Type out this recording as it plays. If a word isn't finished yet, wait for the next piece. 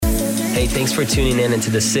Hey, thanks for tuning in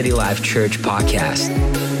into the City Life Church podcast.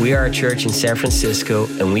 We are a church in San Francisco,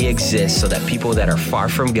 and we exist so that people that are far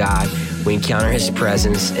from God will encounter His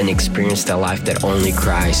presence and experience the life that only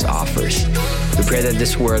Christ offers. We pray that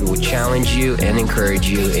this word will challenge you and encourage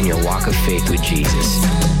you in your walk of faith with Jesus.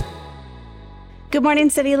 Good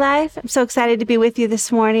morning, City Life. I'm so excited to be with you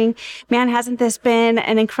this morning. Man, hasn't this been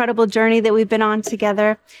an incredible journey that we've been on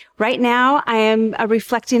together? Right now, I am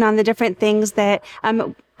reflecting on the different things that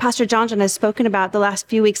Pastor John has spoken about the last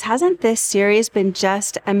few weeks. Hasn't this series been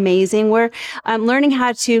just amazing? We're learning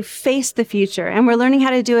how to face the future, and we're learning how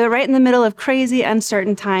to do it right in the middle of crazy,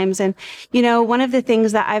 uncertain times. And, you know, one of the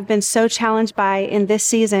things that I've been so challenged by in this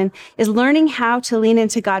season is learning how to lean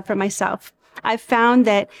into God for myself. I've found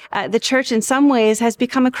that the church in some ways has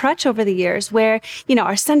become a crutch over the years where, you know,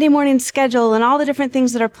 our Sunday morning schedule and all the different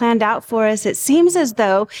things that are planned out for us, it seems as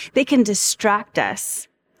though they can distract us.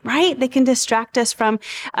 Right? They can distract us from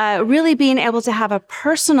really being able to have a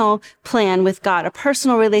personal plan with God, a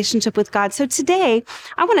personal relationship with God. So today,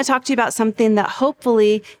 I want to talk to you about something that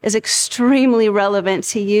hopefully is extremely relevant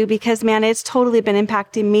to you because, man, it's totally been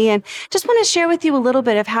impacting me. And just want to share with you a little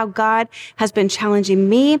bit of how God has been challenging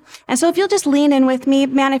me. And so if you'll just lean in with me,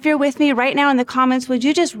 man, if you're with me right now in the comments, would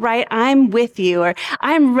you just write, I'm with you, or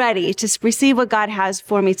I'm ready to receive what God has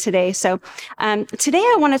for me today. So today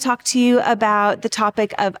I want to talk to you about the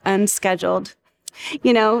topic of unscheduled.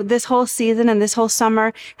 You know, this whole season and this whole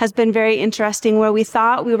summer has been very interesting where we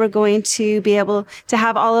thought we were going to be able to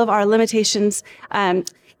have all of our limitations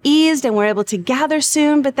eased and we're able to gather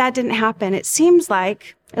soon, but that didn't happen. It seems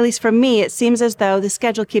like, at least for me, it seems as though the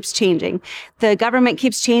schedule keeps changing. The government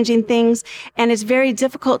keeps changing things, and it's very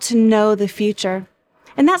difficult to know the future.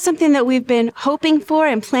 And that's something that we've been hoping for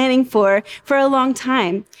and planning for a long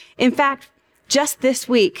time. In fact, just this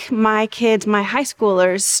week, my high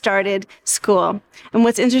schoolers started school. And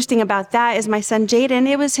what's interesting about that is my son Jaden,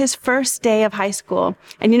 it was his first day of high school.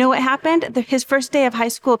 And you know what happened? His first day of high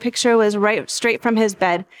school picture was right straight from his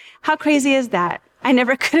bed. How crazy is that? I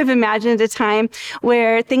never could have imagined a time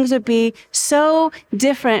where things would be so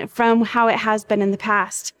different from how it has been in the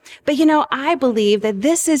past. But you know, I believe that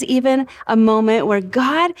this is even a moment where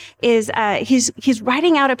God is, he's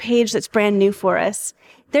writing out a page that's brand new for us.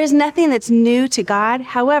 There's nothing that's new to God.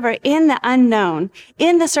 However, in the unknown,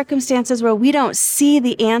 in the circumstances where we don't see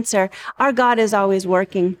the answer, our God is always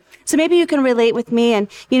working. So maybe you can relate with me and,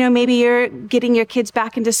 you know, maybe you're getting your kids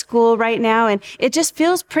back into school right now and it just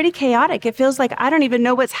feels pretty chaotic. It feels like I don't even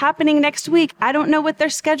know what's happening next week. I don't know what their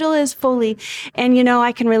schedule is fully. And, you know,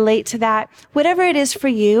 I can relate to that. Whatever it is for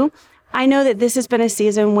you, I know that this has been a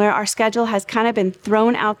season where our schedule has kind of been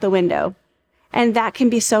thrown out the window. And that can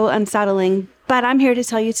be so unsettling. But I'm here to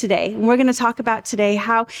tell you today, and we're going to talk about today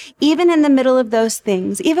how even in the middle of those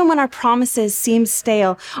things, even when our promises seem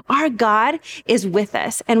stale, our God is with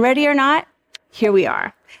us. And ready or not, here we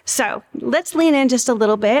are. So let's lean in just a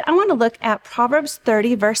little bit. I want to look at Proverbs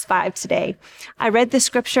 30, verse 5 today. I read this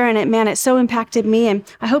scripture and it so impacted me, and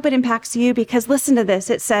I hope it impacts you because listen to this.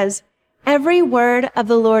 It says, "Every word of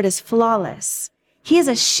the Lord is flawless. He is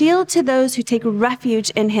a shield to those who take refuge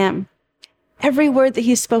in Him." Every word that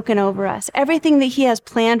He's spoken over us, everything that He has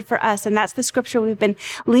planned for us. And that's the scripture we've been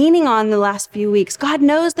leaning on the last few weeks. God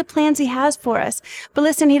knows the plans He has for us. But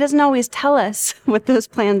listen, He doesn't always tell us what those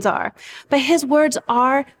plans are. But His words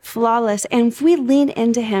are flawless. And if we lean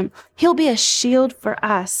into Him, He'll be a shield for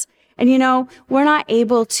us. And you know, we're not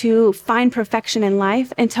able to find perfection in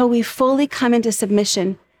life until we fully come into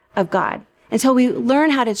submission of God. Until we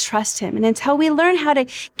learn how to trust Him. And until we learn how to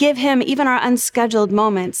give Him even our unscheduled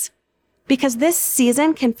moments. Because this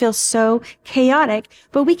season can feel so chaotic,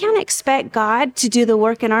 but we can't expect God to do the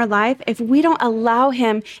work in our life if we don't allow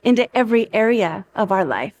Him into every area of our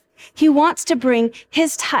life. He wants to bring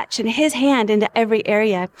His touch and His hand into every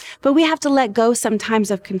area, but we have to let go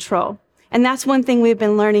sometimes of control. And that's one thing we've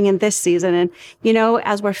been learning in this season. And, you know,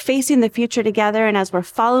 as we're facing the future together and as we're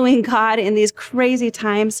following God in these crazy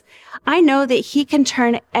times, I know that He can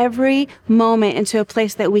turn every moment into a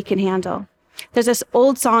place that we can handle. There's this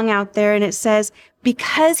old song out there and it says,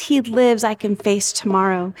 "Because He lives, I can face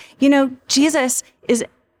tomorrow." You know, Jesus is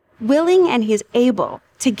willing and He's able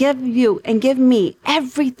to give you and give me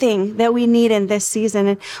everything that we need in this season.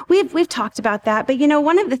 And we've talked about that. But you know,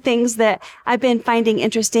 one of the things that I've been finding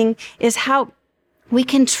interesting is how we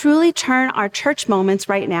can truly turn our church moments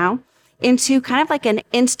right now into kind of like an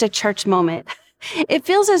Insta church moment. It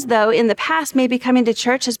feels as though in the past, maybe coming to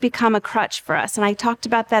church has become a crutch for us. And I talked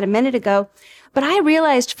about that a minute ago. But I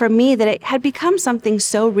realized for me that it had become something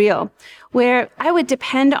so real, where I would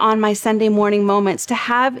depend on my Sunday morning moments to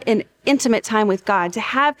have an intimate time with God, to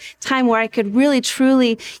have time where I could really,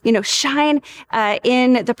 truly, shine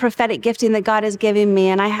in the prophetic gifting that God has given me.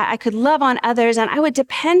 And I could love on others. And I would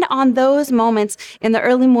depend on those moments in the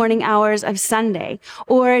early morning hours of Sunday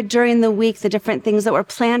or during the week, the different things that were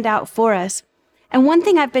planned out for us. And one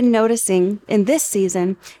thing I've been noticing in this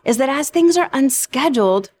season is that as things are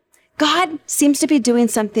unscheduled, God seems to be doing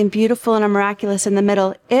something beautiful and miraculous in the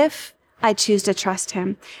middle if I choose to trust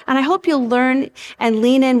him. And I hope you'll learn and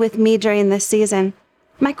lean in with me during this season.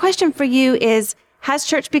 My question for you is, has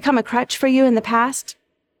church become a crutch for you in the past?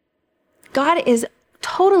 God is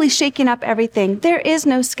totally shaking up everything. There is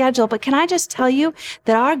no schedule, but can I just tell you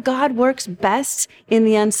that our God works best in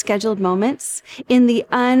the unscheduled moments, in the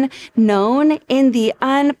unknown, in the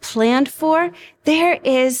unplanned for. There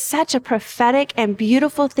is such a prophetic and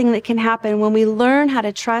beautiful thing that can happen when we learn how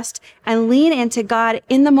to trust and lean into God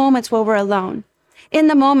in the moments where we're alone, in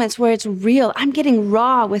the moments where it's real. I'm getting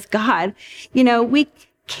raw with God. We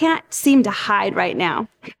can't seem to hide right now.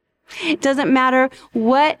 It doesn't matter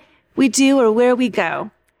what we do or where we go.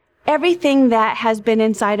 Everything that has been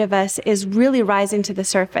inside of us is really rising to the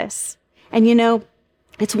surface. And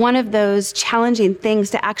it's one of those challenging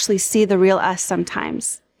things to actually see the real us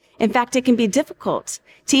sometimes. In fact, it can be difficult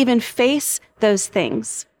to even face those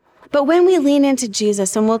things. But when we lean into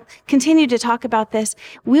Jesus, and we'll continue to talk about this,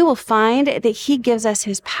 we will find that he gives us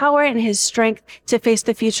his power and his strength to face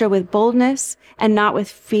the future with boldness and not with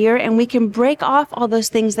fear. And we can break off all those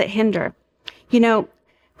things that hinder.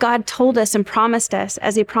 God told us and promised us,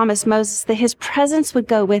 as he promised Moses, that his presence would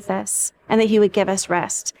go with us and that he would give us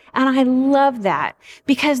rest. And I love that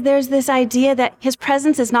because there's this idea that his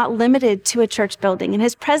presence is not limited to a church building and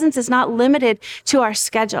his presence is not limited to our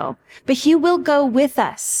schedule, but he will go with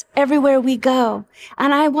us everywhere we go.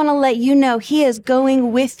 And I want to let you know he is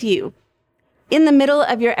going with you in the middle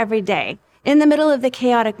of your everyday, in the middle of the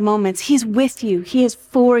chaotic moments. He's with you. He is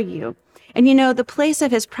for you. And the place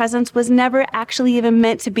of his presence was never actually even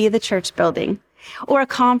meant to be the church building or a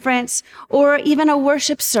conference or even a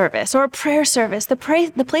worship service or a prayer service. The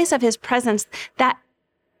place of his presence, that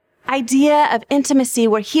idea of intimacy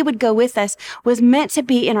where he would go with us, was meant to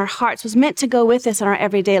be in our hearts, was meant to go with us in our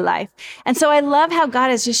everyday life. And so I love how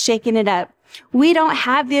God is just shaking it up. We don't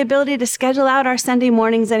have the ability to schedule out our Sunday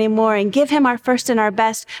mornings anymore and give him our first and our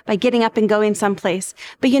best by getting up and going someplace.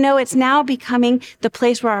 But it's now becoming the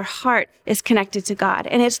place where our heart is connected to God.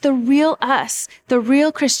 And it's the real us, the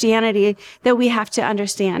real Christianity that we have to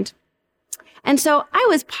understand. And so I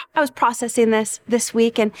was processing this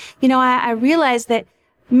week. And, I realized that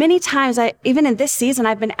many times, even in this season,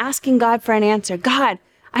 I've been asking God for an answer. God,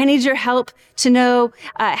 I need your help to know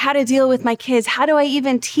how to deal with my kids. How do I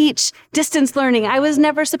even teach distance learning? I was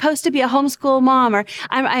never supposed to be a homeschool mom, or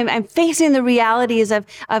I'm facing the realities of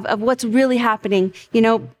what's really happening.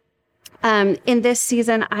 In this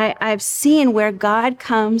season, I've seen where God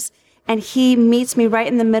comes and he meets me right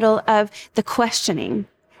in the middle of the questioning.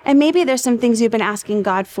 And maybe there's some things you've been asking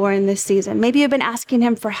God for in this season. Maybe you've been asking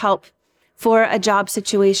him for help for a job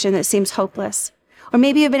situation that seems hopeless. Or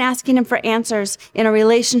maybe you've been asking him for answers in a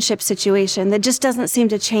relationship situation that just doesn't seem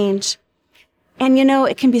to change. And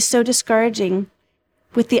it can be so discouraging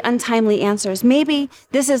with the untimely answers. Maybe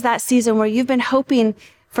this is that season where you've been hoping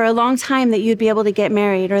for a long time that you'd be able to get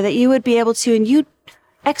married or that you would be able to, and you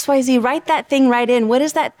XYZ, write that thing right in. What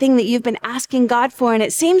is that thing that you've been asking God for? And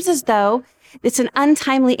it seems as though it's an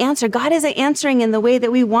untimely answer. God isn't answering in the way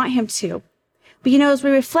that we want him to. But as we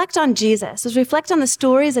reflect on Jesus, as we reflect on the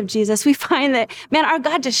stories of Jesus, we find that, our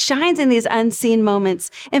God just shines in these unseen moments.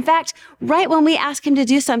 In fact, right when we ask him to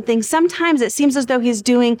do something, sometimes it seems as though he's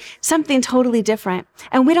doing something totally different.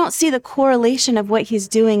 And we don't see the correlation of what he's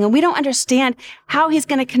doing, and we don't understand how he's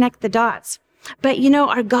going to connect the dots. But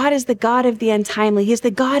our God is the God of the untimely. He's the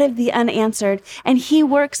God of the unanswered, and he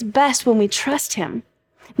works best when we trust him,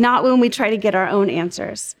 not when we try to get our own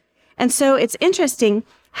answers. And so it's interesting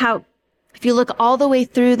how, if you look all the way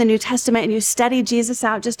through the New Testament and you study Jesus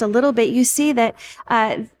out just a little bit, you see that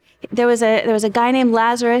there was a guy named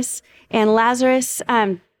Lazarus, and Lazarus,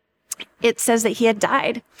 it says that he had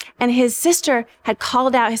died, and his sisters had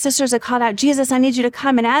called out, Jesus, I need you to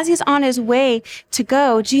come. And as he's on his way to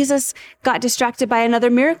go, Jesus got distracted by another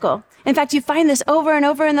miracle. In fact, you find this over and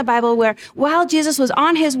over in the Bible where while Jesus was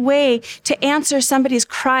on his way to answer somebody's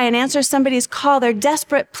cry and answer somebody's call, their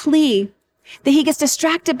desperate plea, that he gets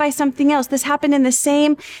distracted by something else. This happened in the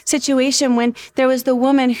same situation when there was the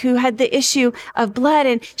woman who had the issue of blood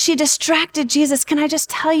and she distracted Jesus. Can I just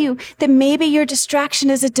tell you that maybe your distraction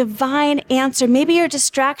is a divine answer? Maybe your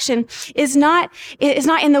distraction is not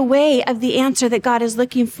in the way of the answer that God is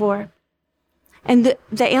looking for and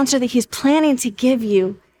the answer that he's planning to give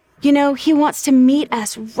you. You know, he wants to meet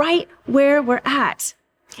us right where we're at.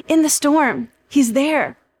 In the storm, he's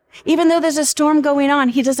there. Even though there's a storm going on,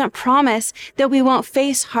 he doesn't promise that we won't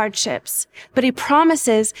face hardships, but he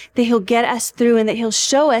promises that he'll get us through and that he'll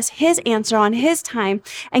show us his answer on his time.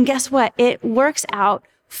 And guess what? It works out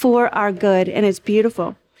for our good, and it's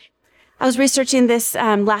beautiful. I was researching this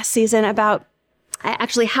last season about I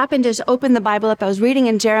actually happened to just open the Bible up. I was reading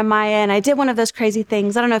in Jeremiah, and I did one of those crazy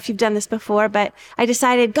things. I don't know if you've done this before, but I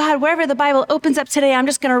decided, God, wherever the Bible opens up today, I'm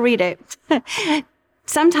just going to read it.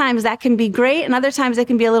 Sometimes that can be great, and other times it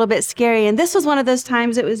can be a little bit scary. And this was one of those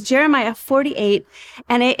times. It was Jeremiah 48,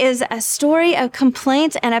 and it is a story of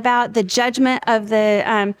complaint and about the judgment of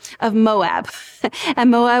of Moab.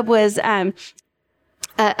 And Moab was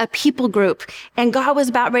a people group, and God was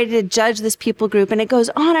about ready to judge this people group. And it goes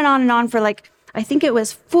on and on and on for I think it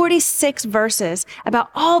was 46 verses about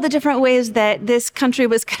all the different ways that this country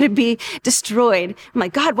was going to be destroyed. I'm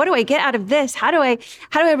like, God, what do I get out of this? How do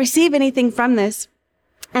I receive anything from this?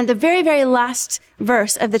 And the very, very last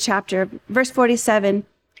verse of the chapter, verse 47,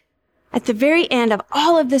 at the very end of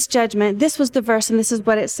all of this judgment, this was the verse, and this is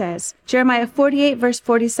what it says. Jeremiah 48, verse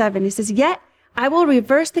 47, he says, "Yet I will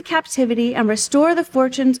reverse the captivity and restore the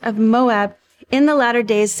fortunes of Moab in the latter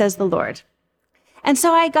days, says the Lord." And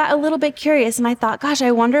so I got a little bit curious, and I thought, gosh,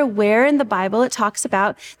 I wonder where in the Bible it talks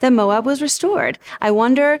about that Moab was restored. I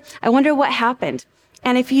wonder what happened.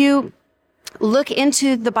 And if you look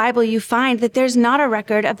into the Bible, you find that there's not a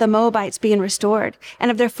record of the Moabites being restored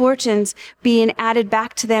and of their fortunes being added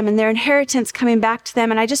back to them and their inheritance coming back to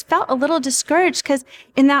them. And I just felt a little discouraged because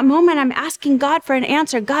in that moment, I'm asking God for an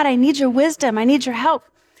answer. God, I need your wisdom. I need your help.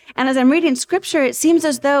 And as I'm reading scripture, it seems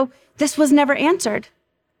as though this was never answered.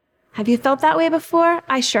 Have you felt that way before?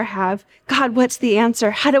 I sure have. God, what's the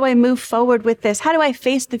answer? How do I move forward with this? How do I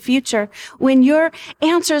face the future when your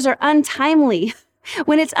answers are untimely,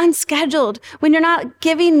 when it's unscheduled, when you're not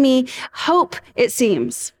giving me hope, it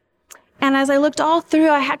seems? And as I looked all through,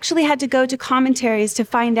 I actually had to go to commentaries to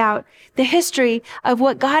find out the history of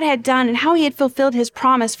what God had done and how he had fulfilled his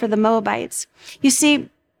promise for the Moabites. You see,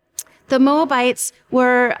 the Moabites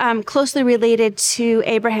were closely related to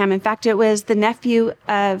Abraham. In fact, it was the nephew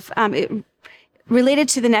of, related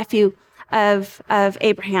to the nephew of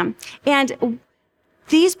Abraham. And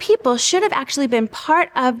these people should have actually been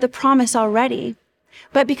part of the promise already.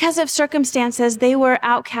 But because of circumstances, they were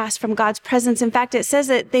outcast from God's presence. In fact, it says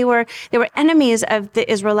that they were enemies of the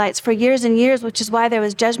Israelites for years and years, which is why there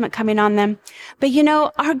was judgment coming on them. But you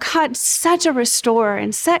know, our God's such a restorer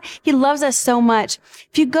and he loves us so much.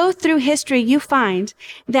 If you go through history, you find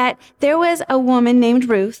that there was a woman named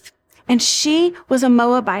Ruth, and she was a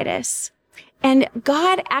Moabitess. And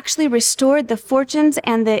God actually restored the fortunes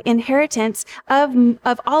and the inheritance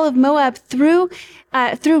of all of Moab through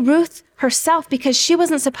Ruth herself, because she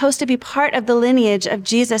wasn't supposed to be part of the lineage of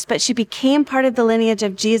Jesus, but she became part of the lineage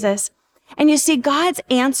of Jesus. And you see, God's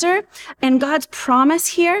answer and God's promise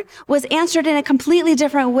here was answered in a completely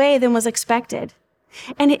different way than was expected.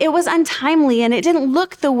 And it was untimely, and it didn't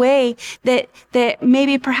look the way that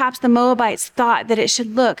maybe perhaps the Moabites thought that it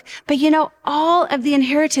should look. But you know, all of the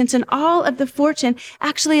inheritance and all of the fortune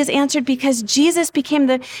actually is answered because Jesus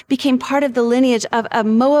became part of the lineage of a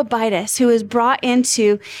Moabitess who was brought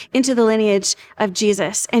into the lineage of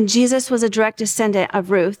Jesus. And Jesus was a direct descendant of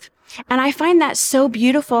Ruth. And I find that so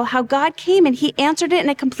beautiful how God came and he answered it in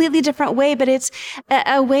a completely different way, but it's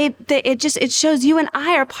a way that it shows you and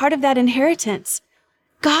I are part of that inheritance.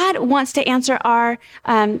 God wants to answer our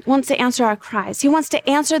cries. He wants to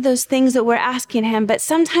answer those things that we're asking him, but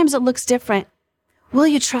sometimes it looks different. Will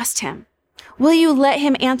you trust him? Will you let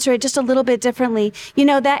him answer it just a little bit differently? You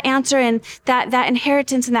know, that answer and that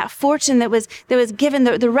inheritance and that fortune that was given,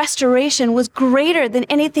 the restoration was greater than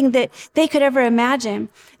anything that they could ever imagine.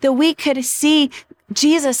 That we could see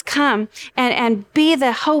Jesus come and be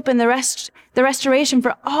the hope and the restoration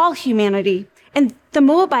for all humanity. And the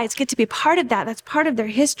Moabites get to be part of that. That's part of their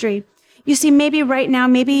history. You see, maybe right now,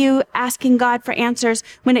 maybe you asking God for answers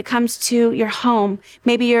when it comes to your home.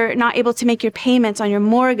 Maybe you're not able to make your payments on your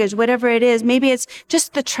mortgage, whatever it is. Maybe it's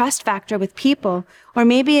just the trust factor with people. Or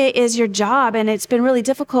maybe it is your job and it's been really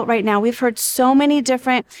difficult right now. We've heard so many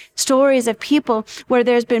different stories of people where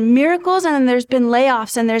there's been miracles and then there's been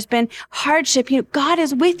layoffs and there's been hardship. God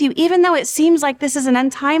is with you. Even though it seems like this is an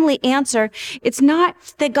untimely answer, it's not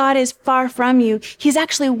that God is far from you. He's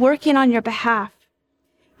actually working on your behalf.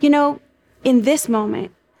 In this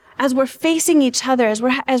moment, as we're facing each other, as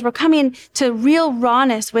we're coming to real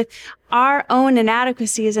rawness with our own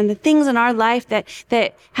inadequacies and the things in our life that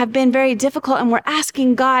have been very difficult, and we're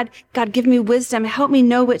asking God, give me wisdom, help me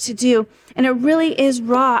know what to do. And it really is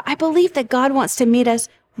raw. I believe that God wants to meet us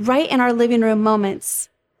right in our living room moments.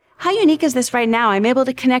 How unique is this right now? I'm able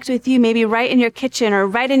to connect with you maybe right in your kitchen or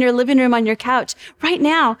right in your living room on your couch. Right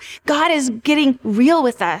now, God is getting real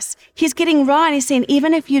with us. He's getting raw and he's saying,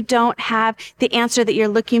 even if you don't have the answer that you're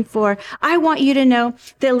looking for, I want you to know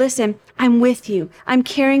that, listen, I'm with you. I'm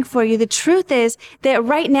caring for you. The truth is that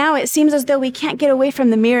right now it seems as though we can't get away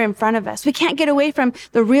from the mirror in front of us. We can't get away from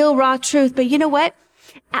the real raw truth. But you know what?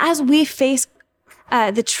 As we face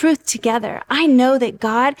the truth together, I know that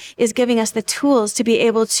God is giving us the tools to be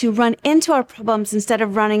able to run into our problems instead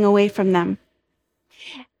of running away from them.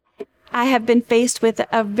 I have been faced with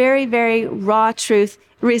a very, very raw truth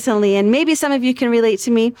recently, and maybe some of you can relate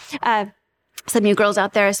to me. Some of you girls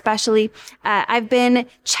out there especially, I've been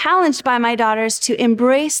challenged by my daughters to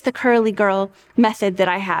embrace the curly girl method that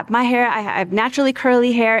I have. My hair, I have naturally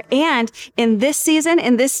curly hair, and in this season,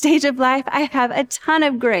 in this stage of life, I have a ton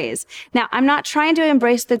of grays. Now, I'm not trying to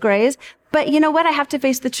embrace the grays, but you know what? I have to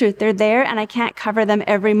face the truth. They're there, and I can't cover them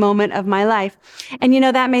every moment of my life. And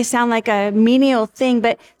that may sound like a menial thing,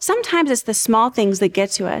 but sometimes it's the small things that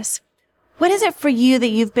get to us. What is it for you that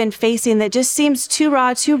you've been facing that just seems too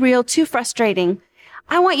raw, too real, too frustrating?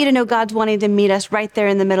 I want you to know God's wanting to meet us right there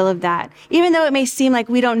in the middle of that. Even though it may seem like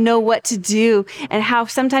we don't know what to do and how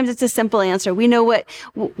sometimes it's a simple answer. We know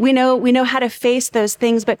how to face those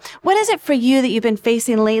things. But what is it for you that you've been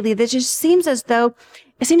facing lately that just seems as though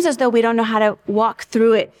we don't know how to walk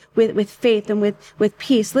through it with faith and with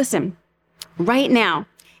peace? Listen, right now,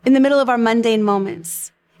 in the middle of our mundane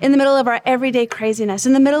moments, in the middle of our everyday craziness,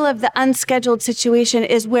 in the middle of the unscheduled situation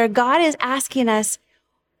is where God is asking us,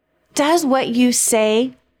 does what you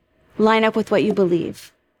say line up with what you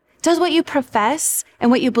believe? Does what you profess and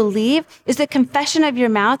what you believe, is the confession of your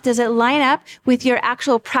mouth, does it line up with your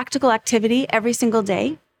actual practical activity every single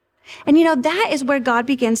day? And that is where God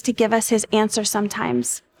begins to give us his answer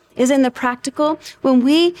sometimes, is in the practical, when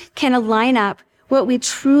we can align up what we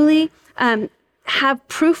truly have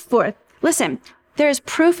proof for. Listen, there is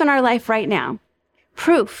proof in our life right now.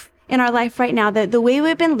 Proof in our life right now that the way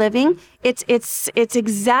we've been living, it's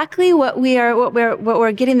exactly what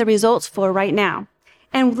we're getting the results for right now.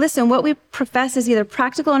 And listen, what we profess is either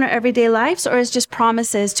practical in our everyday lives or is just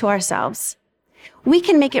promises to ourselves. We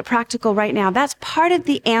can make it practical right now. That's part of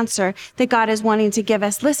the answer that God is wanting to give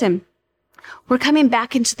us. Listen, we're coming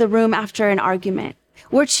back into the room after an argument.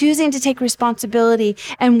 We're choosing to take responsibility,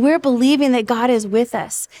 and we're believing that God is with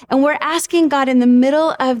us. And we're asking God in the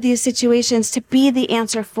middle of these situations to be the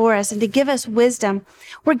answer for us and to give us wisdom.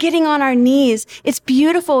 We're getting on our knees. It's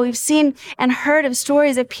beautiful. We've seen and heard of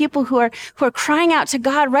stories of people who are crying out to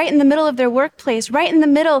God right in the middle of their workplace, right in the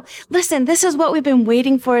middle. Listen, this is what we've been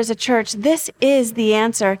waiting for as a church. This is the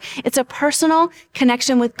answer. It's a personal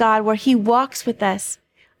connection with God where he walks with us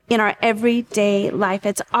in our everyday life.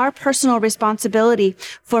 It's our personal responsibility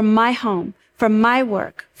for my home, for my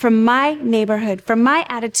work, for my neighborhood, for my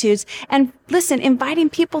attitudes. And listen, inviting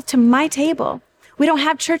people to my table. We don't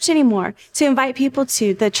have church anymore to invite people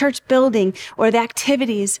to the church building or the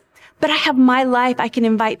activities, but I have my life I can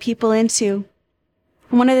invite people into.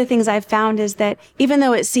 And one of the things I've found is that even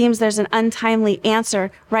though it seems there's an untimely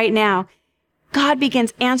answer right now, God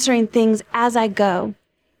begins answering things as I go.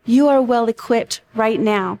 You are well equipped right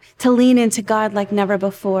now to lean into God like never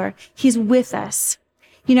before. He's with us.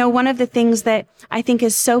 One of the things that I think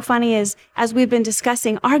is so funny is, as we've been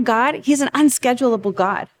discussing, our God, he's an unschedulable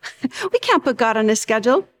God. We can't put God on a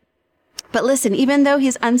schedule. But listen, even though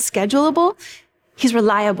he's unschedulable, he's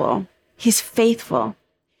reliable. He's faithful.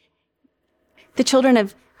 The children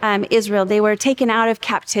of Israel, they were taken out of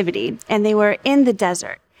captivity and they were in the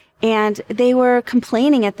desert. And they were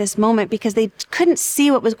complaining at this moment because they couldn't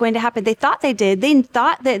see what was going to happen. They thought they did. They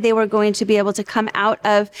thought that they were going to be able to come out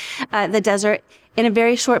of the desert in a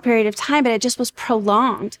very short period of time, but it just was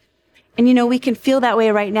prolonged. And we can feel that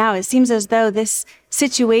way right now. It seems as though this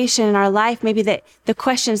situation in our life, maybe the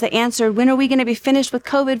questions that answered, when are we going to be finished with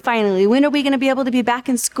COVID finally? When are we going to be able to be back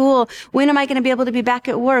in school? When am I going to be able to be back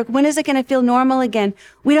at work? When is it going to feel normal again?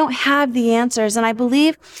 We don't have the answers. And I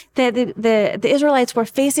believe that the Israelites were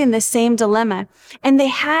facing the same dilemma. And they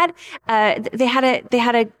had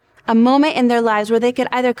a moment in their lives where they could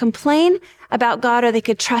either complain about God or they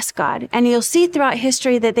could trust God. And you'll see throughout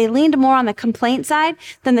history that they leaned more on the complaint side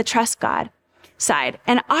than the trust God side.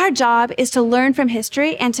 And our job is to learn from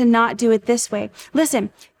history and to not do it this way. Listen,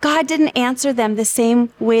 God didn't answer them the same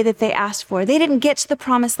way that they asked for. They didn't get to the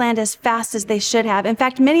promised land as fast as they should have. In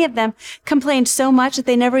fact, many of them complained so much that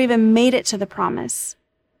they never even made it to the promise.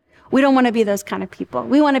 We don't want to be those kind of people.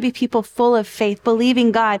 We want to be people full of faith,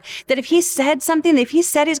 believing God that if he said something, if he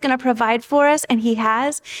said he's going to provide for us, and he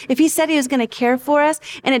has, if he said he was going to care for us,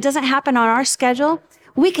 and it doesn't happen on our schedule,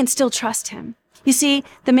 we can still trust him. You see,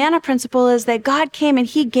 the manna principle is that God came and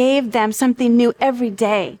he gave them something new every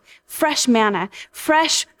day. Fresh manna,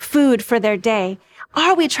 fresh food for their day.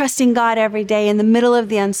 Are we trusting God every day in the middle of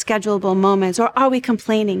the unschedulable moments, or are we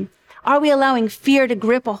complaining? Are we allowing fear to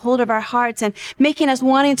grip a hold of our hearts and making us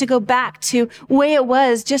wanting to go back to the way it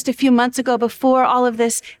was just a few months ago before all of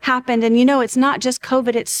this happened? And it's not just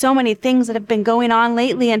COVID. It's so many things that have been going on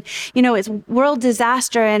lately. And, it's world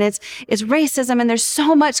disaster and it's racism. And there's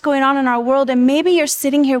so much going on in our world. And maybe you're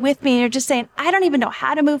sitting here with me and you're just saying, I don't even know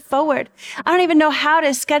how to move forward. I don't even know how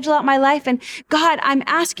to schedule out my life. And God, I'm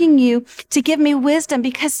asking you to give me wisdom,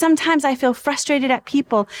 because sometimes I feel frustrated at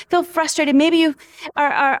people, feel frustrated. Maybe you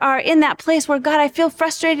are in that place where, God, I feel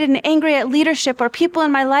frustrated and angry at leadership or people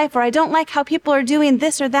in my life, or I don't like how people are doing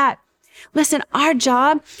this or that. Listen, our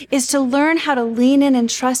job is to learn how to lean in and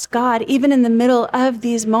trust God, even in the middle of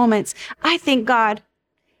these moments. I think God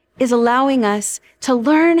is allowing us to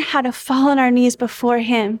learn how to fall on our knees before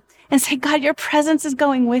him and say, God, your presence is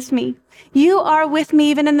going with me. You are with me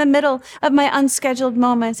even in the middle of my unscheduled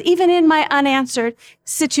moments, even in my unanswered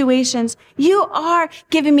situations. You are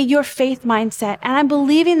giving me your faith mindset. And I'm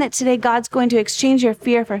believing that today God's going to exchange your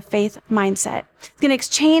fear for faith mindset. He's going to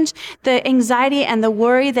exchange the anxiety and the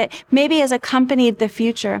worry that maybe has accompanied the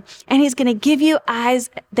future. And he's going to give you eyes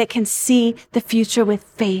that can see the future with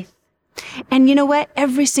faith. And you know what?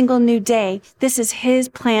 Every single new day, this is his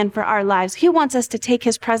plan for our lives. He wants us to take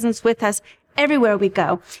his presence with us everywhere we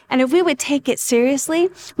go. And if we would take it seriously,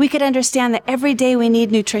 we could understand that every day we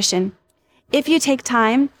need nutrition. If you take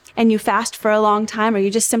time and you fast for a long time, or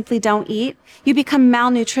you just simply don't eat, you become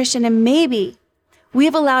malnutrition. And maybe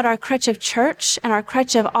we've allowed our crutch of church and our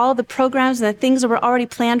crutch of all the programs and the things that were already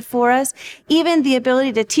planned for us, even the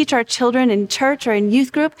ability to teach our children in church or in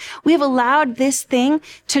youth group, we've allowed this thing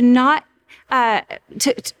to not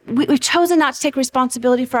we've chosen not to take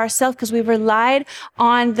responsibility for ourselves because we've relied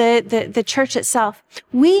on the church itself.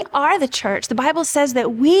 We are the church. The Bible says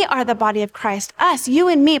that we are the body of Christ. Us, you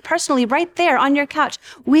and me personally, right there on your couch.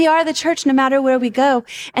 We are the church no matter where we go.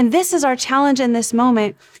 And this is our challenge in this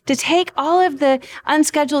moment, to take all of the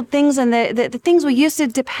unscheduled things and the things we used to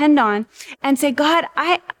depend on and say, God,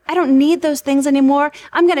 I don't need those things anymore.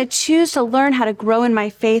 I'm going to choose to learn how to grow in my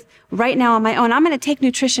faith right now on my own. I'm going to take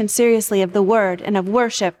nutrition seriously of the word and of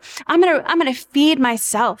worship. I'm going to feed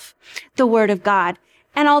myself the word of God.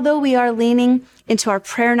 And although we are leaning into our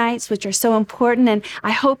prayer nights, which are so important, and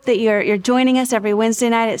I hope that you're joining us every Wednesday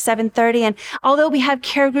night at 7:30. And although we have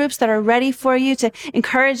care groups that are ready for you to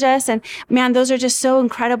encourage us, and man, those are just so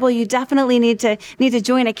incredible. You definitely need to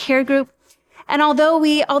join a care group. And although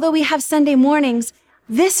we have Sunday mornings,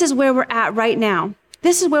 this is where we're at right now.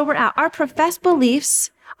 This is where we're at. Our professed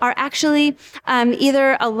beliefs are actually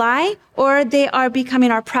either a lie or they are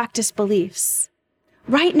becoming our practice beliefs.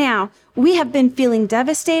 Right now, we have been feeling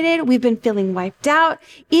devastated. We've been feeling wiped out.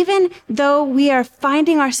 Even though we are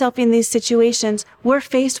finding ourselves in these situations, we're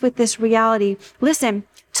faced with this reality. Listen,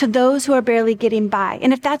 to those who are barely getting by.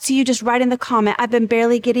 And if that's you, just write in the comment, I've been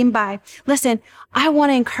barely getting by. Listen, I want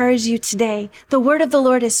to encourage you today. The word of the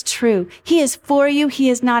Lord is true. He is for you. He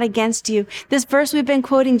is not against you. This verse we've been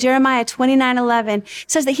quoting, Jeremiah 29:11,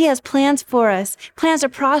 says that he has plans for us, plans to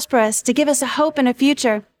prosper us, to give us a hope and a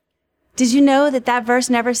future. Did you know that verse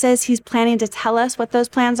never says he's planning to tell us what those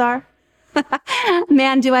plans are?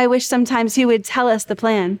 Man, do I wish sometimes he would tell us the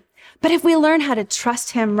plan. But if we learn how to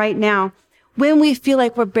trust him right now, when we feel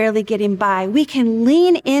like we're barely getting by, we can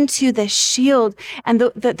lean into the shield and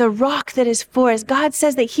the rock that is for us. God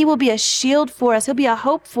says that he will be a shield for us. He'll be a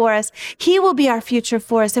hope for us. He will be our future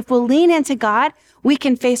for us. If we'll lean into God, we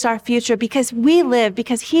can face our future because we live,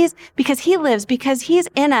 because he lives, because he's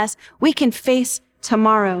in us, we can face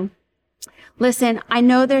tomorrow. Listen, I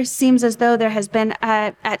know there seems as though there has been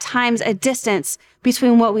at times a distance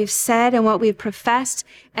between what we've said and what we've professed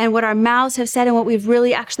and what our mouths have said and what we've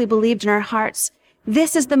really actually believed in our hearts.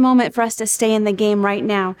 This is the moment for us to stay in the game right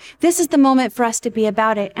now. This is the moment for us to be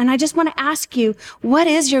about it. And I just want to ask you, what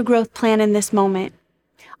is your growth plan in this moment?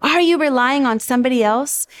 Are you relying on somebody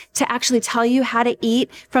else to actually tell you how to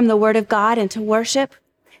eat from the Word of God and to worship?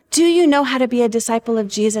 Do you know how to be a disciple of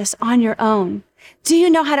Jesus on your own? Do you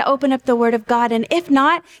know how to open up the Word of God? And if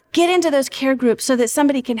not, get into those care groups so that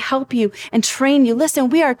somebody can help you and train you. Listen,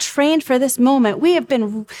 we are trained for this moment. We have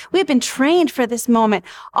been trained for this moment.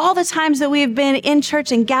 All the times that we have been in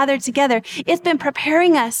church and gathered together, it's been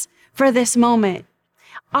preparing us for this moment.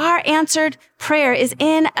 Our answered prayer is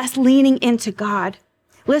in us leaning into God.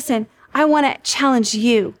 Listen, I want to challenge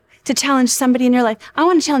you to challenge somebody in your life. I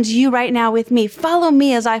want to challenge you right now with me. Follow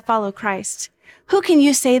me as I follow Christ. Who can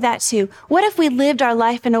you say that to? What if we lived our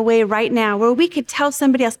life in a way right now where we could tell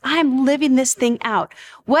somebody else, I'm living this thing out.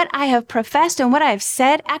 What I have professed and what I have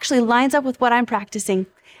said actually lines up with what I'm practicing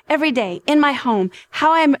every day in my home,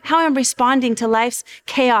 how I'm responding to life's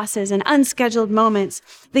chaoses and unscheduled moments.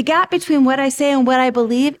 The gap between what I say and what I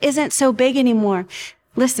believe isn't so big anymore.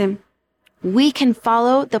 Listen, we can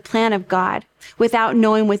follow the plan of God without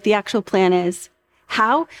knowing what the actual plan is.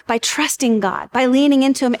 How? By trusting God, by leaning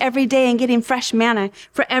into Him every day and getting fresh manna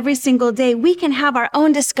for every single day. We can have our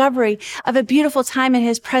own discovery of a beautiful time in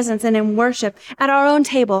His presence and in worship at our own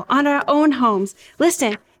table, on our own homes.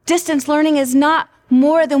 Listen, distance learning is not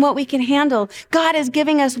more than what we can handle. God is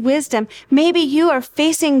giving us wisdom. Maybe you are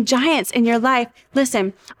facing giants in your life.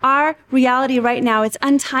 Listen, our reality right now, it's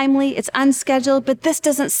untimely, it's unscheduled, but this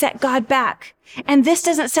doesn't set God back. And this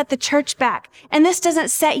doesn't set the church back. And this doesn't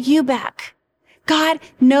set you back. God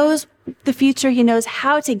knows the future. He knows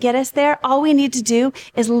how to get us there. All we need to do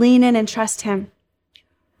is lean in and trust Him.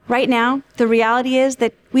 Right now, the reality is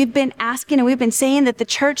that we've been asking and we've been saying that the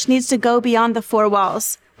church needs to go beyond the four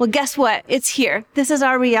walls. Well, guess what? It's here. This is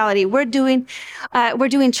our reality. We're doing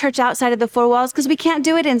church outside of the four walls because we can't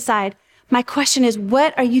do it inside. My question is,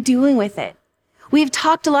 what are you doing with it? We've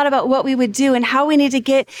talked a lot about what we would do and how we need to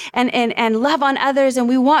get and love on others, and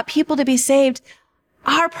we want people to be saved.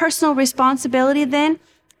 Our personal responsibility then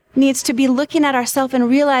needs to be looking at ourselves and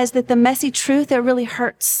realize that the messy truth, it really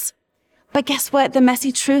hurts. But guess what? The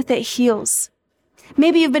messy truth, it heals.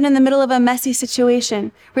 Maybe you've been in the middle of a messy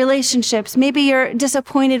situation, relationships. Maybe you're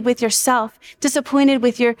disappointed with yourself, disappointed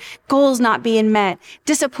with your goals not being met,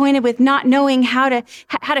 disappointed with not knowing how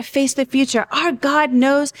to face the future. Our God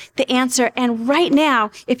knows the answer. And right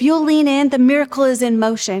now, if you'll lean in, the miracle is in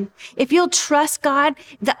motion. If you'll trust God,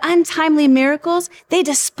 the untimely miracles, they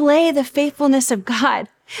display the faithfulness of God.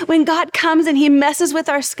 When God comes and He messes with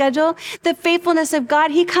our schedule, the faithfulness of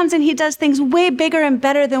God, He comes and He does things way bigger and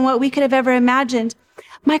better than what we could have ever imagined.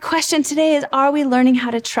 My question today is, are we learning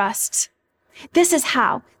how to trust? This is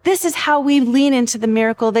how we lean into the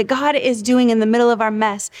miracle that God is doing in the middle of our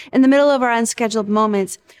mess, in the middle of our unscheduled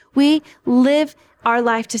moments. We live our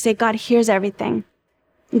life to say, God, here's everything.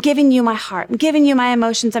 I'm giving you my heart. I'm giving you my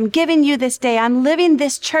emotions. I'm giving you this day. I'm living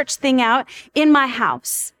this church thing out in my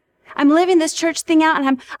house. I'm living this church thing out,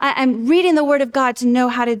 and I'm reading the Word of God to know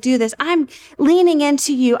how to do this. I'm leaning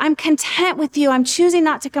into you. I'm content with you. I'm choosing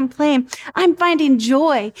not to complain. I'm finding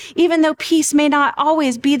joy, even though peace may not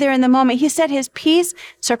always be there in the moment. He said His peace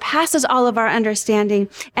surpasses all of our understanding,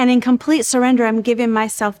 and in complete surrender, I'm giving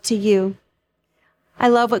myself to you. I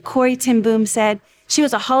love what Corrie ten Boom said. She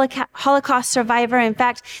was a Holocaust survivor. In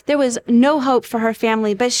fact, there was no hope for her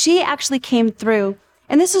family, but she actually came through.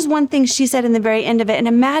 And this is one thing she said in the very end of it. And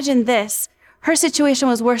imagine this. Her situation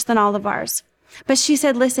was worse than all of ours. But she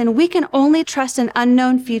said, listen, we can only trust an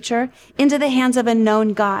unknown future into the hands of a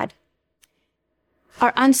known God.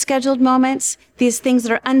 Our unscheduled moments, these things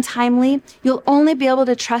that are untimely, you'll only be able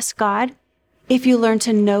to trust God if you learn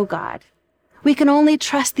to know God. We can only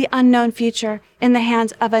trust the unknown future in the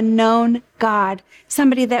hands of a known God,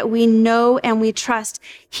 somebody that we know and we trust.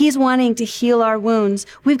 He's wanting to heal our wounds.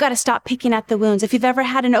 We've got to stop picking at the wounds. If you've ever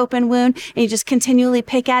had an open wound and you just continually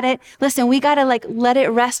pick at it, listen, we got to let it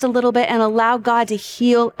rest a little bit and allow God to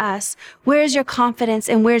heal us. Where's your confidence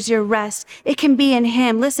and where's your rest? It can be in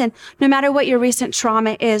Him. Listen, no matter what your recent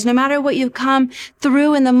trauma is, no matter what you've come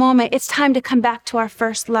through in the moment, it's time to come back to our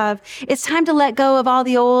first love. It's time to let go of all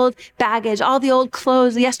the old baggage, all the old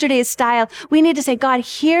clothes, yesterday's style. We need to say, God,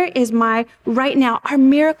 here is my right now. Our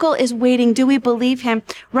miracle is waiting. Do we believe Him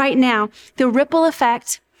right now? The ripple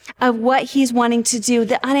effect of what He's wanting to do,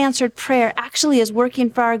 the unanswered prayer actually is working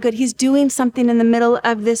for our good. He's doing something in the middle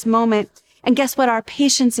of this moment. And guess what? Our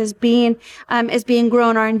patience is being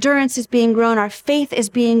grown. Our endurance is being grown. Our faith is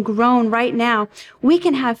being grown right now. We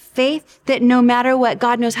can have faith that no matter what,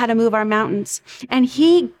 God knows how to move our mountains. And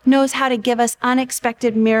he knows how to give us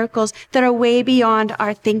unexpected miracles that are way beyond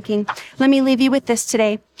our thinking. Let me leave you with this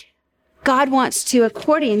today. God wants to,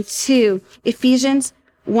 according to Ephesians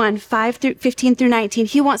 1, 15 through 19,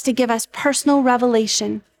 he wants to give us personal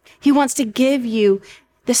revelation. He wants to give you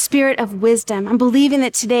the spirit of wisdom. I'm believing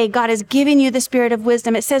that today God is giving you the spirit of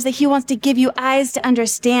wisdom. It says that he wants to give you eyes to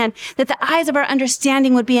understand, that the eyes of our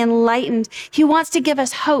understanding would be enlightened. He wants to give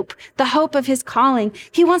us hope, the hope of his calling.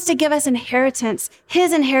 He wants to give us inheritance,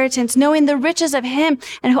 his inheritance, knowing the riches of him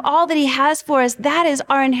and all that he has for us. That is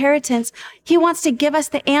our inheritance. He wants to give us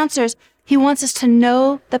the answers. He wants us to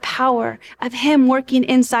know the power of him working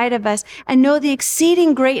inside of us and know the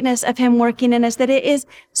exceeding greatness of him working in us, that it is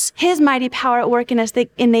his mighty power at work in us that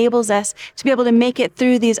enables us to be able to make it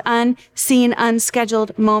through these unseen,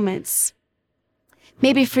 unscheduled moments.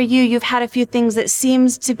 Maybe for you, you've had a few things that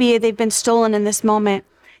seems to be they've been stolen in this moment.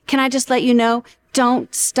 Can I just let you know?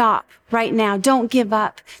 Don't stop right now. Don't give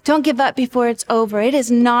up. Don't give up before it's over. It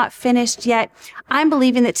is not finished yet. I'm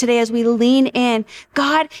believing that today as we lean in,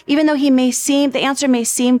 God, even though the answer may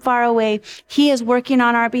seem far away, he is working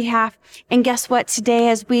on our behalf. And guess what? Today,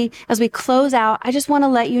 as we close out, I just want to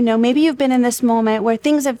let you know, maybe you've been in this moment where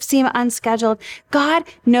things have seemed unscheduled. God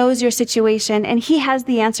knows your situation and he has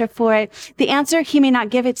the answer for it. The answer, he may not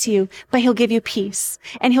give it to you, but he'll give you peace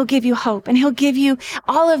and he'll give you hope and he'll give you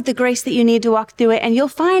all of the grace that you need to walk through it. And you'll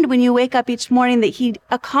find when you wake up each morning that he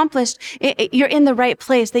accomplished, you're in the right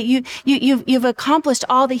place, that you've accomplished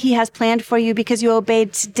all that he has planned for you because you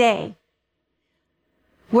obeyed today.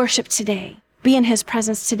 Worship today. Be in his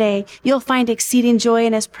presence today. You'll find exceeding joy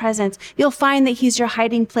in his presence. You'll find that he's your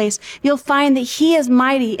hiding place. You'll find that he is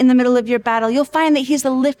mighty in the middle of your battle. You'll find that he's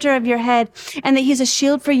the lifter of your head and that he's a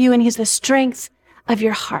shield for you and he's the strength of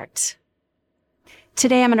your heart.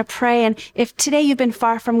 Today I'm going to pray, and if today you've been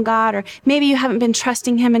far from God, or maybe you haven't been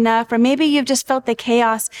trusting him enough, or maybe you've just felt the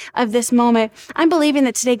chaos of this moment, I'm believing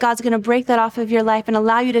that today God's going to break that off of your life and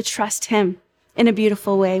allow you to trust him in a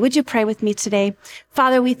beautiful way. Would you pray with me today?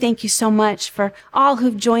 Father, we thank you so much for all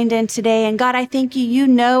who've joined in today. And God, I thank you. You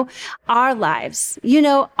know our lives. You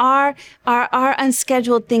know our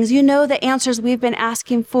unscheduled things. You know the answers we've been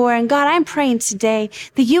asking for. And God, I'm praying today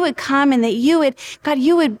that you would come and that you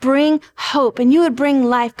would bring hope and you would bring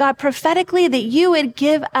life. God, prophetically, that you would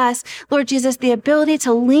give us, Lord Jesus, the ability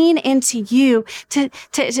to lean into you,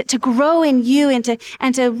 to grow in you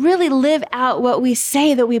and to really live out what we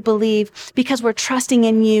say that we believe because we're trusting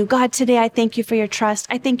in you. God, today I thank you for your trust.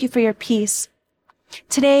 I thank you for your peace.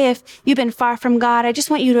 Today, if you've been far from God, I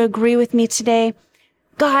just want you to agree with me today.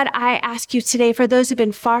 God, I ask you today for those who've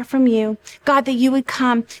been far from you, God, that you would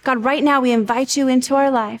come. God, right now we invite you into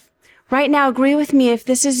our life. Right now, agree with me. If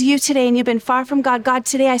this is you today and you've been far from God, God,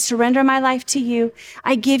 today I surrender my life to you.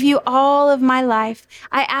 I give you all of my life.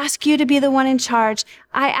 I ask you to be the one in charge.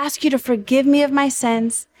 I ask you to forgive me of my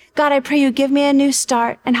sins. God, I pray you give me a new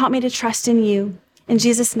start and help me to trust in you. In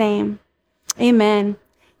Jesus' name, amen.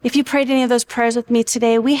 If you prayed any of those prayers with me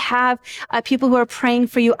today, we have people who are praying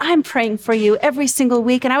for you. I'm praying for you every single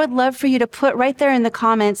week. And I would love for you to put right there in the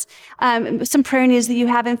comments some prayer needs that you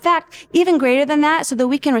have. In fact, even greater than that, so that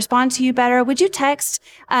we can respond to you better, would you text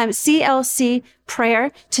CLC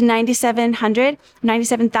prayer to 9700,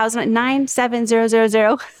 97000.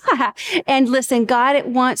 And listen, God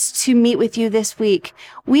wants to meet with you this week.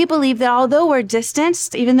 We believe that although we're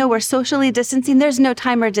distanced, even though we're socially distancing, there's no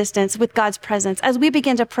time or distance with God's presence. As we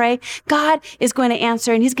begin to pray, God is going to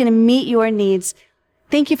answer and he's going to meet your needs.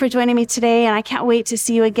 Thank you for joining me today, and I can't wait to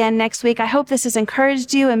see you again next week. I hope this has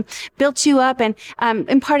encouraged you and built you up and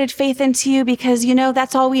imparted faith into you, because, you know,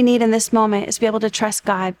 that's all we need in this moment is to be able to trust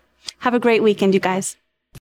God. Have a great weekend, you guys.